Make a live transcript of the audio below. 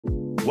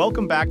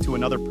Welcome back to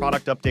another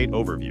product update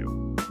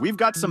overview. We've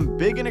got some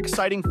big and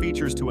exciting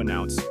features to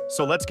announce,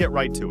 so let's get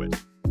right to it.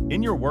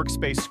 In your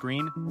workspace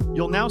screen,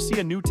 you'll now see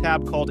a new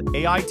tab called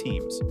AI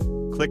Teams.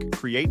 Click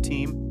Create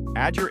Team,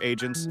 add your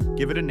agents,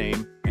 give it a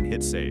name, and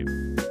hit Save.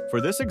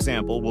 For this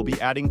example, we'll be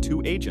adding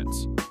 2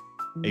 agents,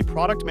 a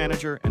product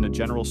manager and a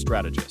general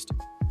strategist.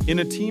 In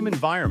a team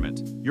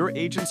environment, your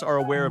agents are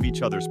aware of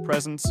each other's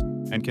presence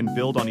and can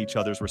build on each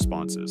other's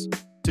responses.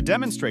 To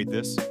demonstrate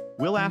this,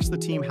 we'll ask the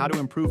team how to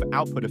improve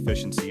output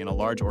efficiency in a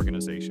large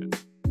organization.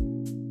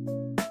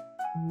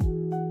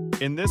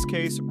 In this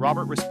case,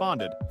 Robert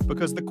responded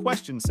because the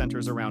question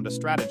centers around a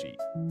strategy.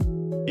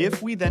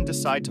 If we then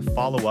decide to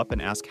follow up and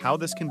ask how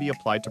this can be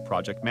applied to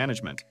project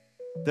management,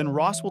 then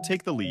Ross will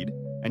take the lead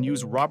and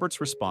use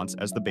Robert's response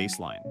as the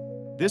baseline.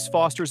 This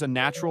fosters a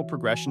natural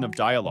progression of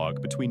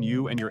dialogue between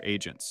you and your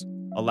agents,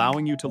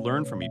 allowing you to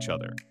learn from each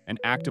other and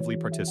actively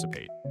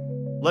participate.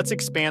 Let's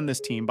expand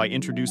this team by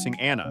introducing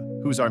Anna,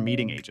 who's our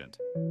meeting agent.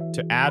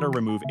 To add or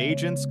remove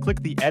agents,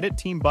 click the Edit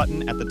Team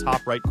button at the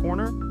top right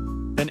corner,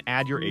 then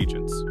add your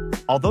agents.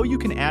 Although you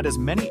can add as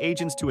many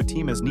agents to a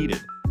team as needed,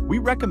 we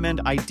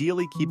recommend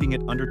ideally keeping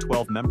it under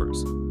 12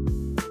 members.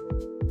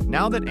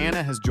 Now that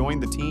Anna has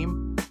joined the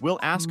team, we'll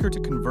ask her to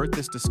convert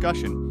this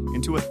discussion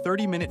into a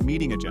 30-minute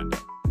meeting agenda.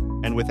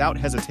 And without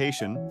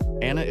hesitation,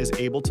 Anna is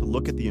able to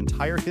look at the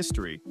entire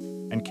history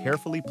and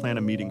carefully plan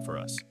a meeting for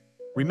us.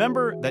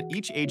 Remember that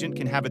each agent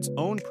can have its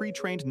own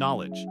pre-trained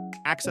knowledge,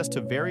 access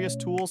to various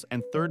tools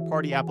and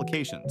third-party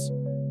applications.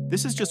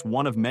 This is just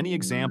one of many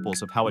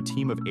examples of how a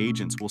team of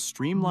agents will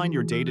streamline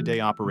your day-to-day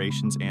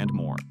operations and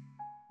more.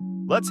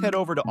 Let's head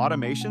over to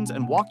Automations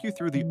and walk you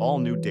through the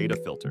all-new data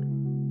filter.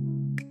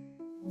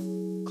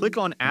 Click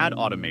on Add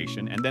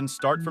Automation and then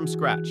Start from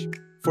Scratch.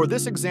 For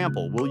this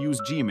example, we'll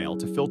use Gmail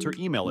to filter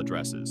email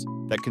addresses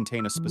that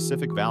contain a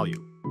specific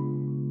value.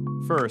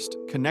 First,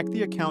 connect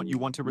the account you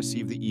want to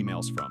receive the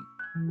emails from.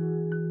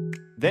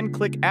 Then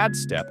click Add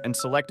Step and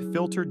select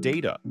Filter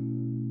Data.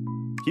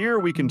 Here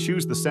we can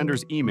choose the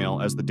sender's email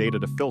as the data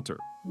to filter.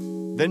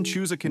 Then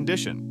choose a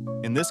condition,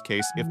 in this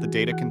case if the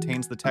data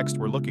contains the text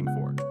we're looking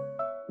for.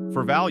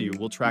 For value,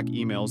 we'll track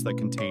emails that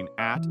contain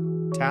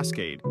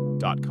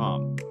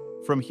 @taskade.com.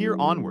 From here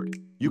onward,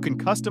 you can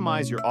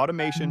customize your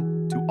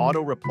automation to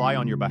auto-reply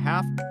on your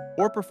behalf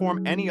or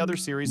perform any other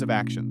series of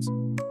actions.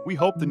 We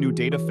hope the new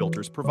data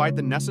filters provide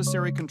the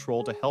necessary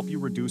control to help you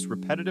reduce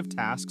repetitive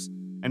tasks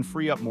and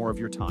free up more of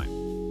your time.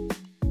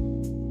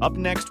 Up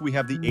next, we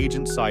have the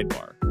Agent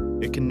sidebar.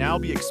 It can now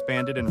be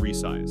expanded and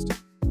resized.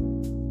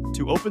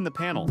 To open the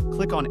panel,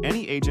 click on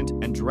any agent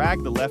and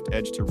drag the left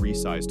edge to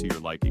resize to your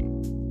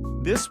liking.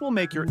 This will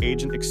make your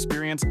agent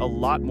experience a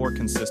lot more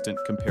consistent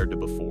compared to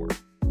before.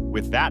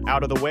 With that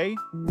out of the way,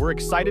 we're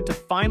excited to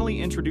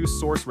finally introduce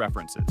source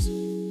references.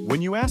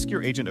 When you ask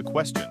your agent a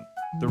question,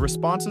 the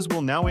responses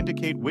will now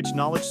indicate which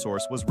knowledge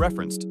source was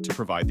referenced to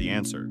provide the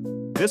answer.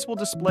 This will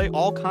display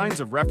all kinds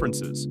of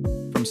references,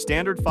 from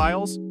standard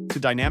files to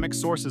dynamic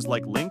sources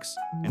like links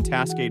and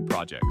Taskade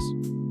projects.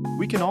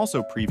 We can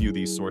also preview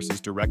these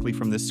sources directly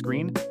from this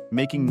screen,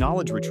 making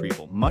knowledge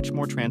retrieval much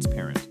more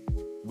transparent.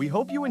 We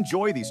hope you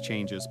enjoy these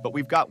changes, but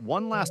we've got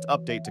one last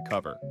update to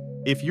cover.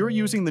 If you're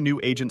using the new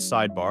Agent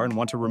sidebar and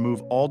want to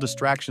remove all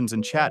distractions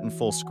in chat in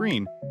full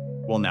screen,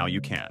 well, now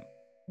you can.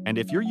 And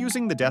if you're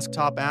using the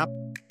desktop app,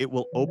 it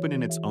will open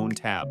in its own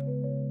tab.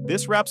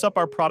 This wraps up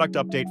our product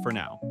update for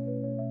now.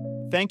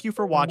 Thank you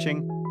for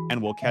watching,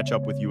 and we'll catch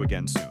up with you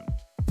again soon.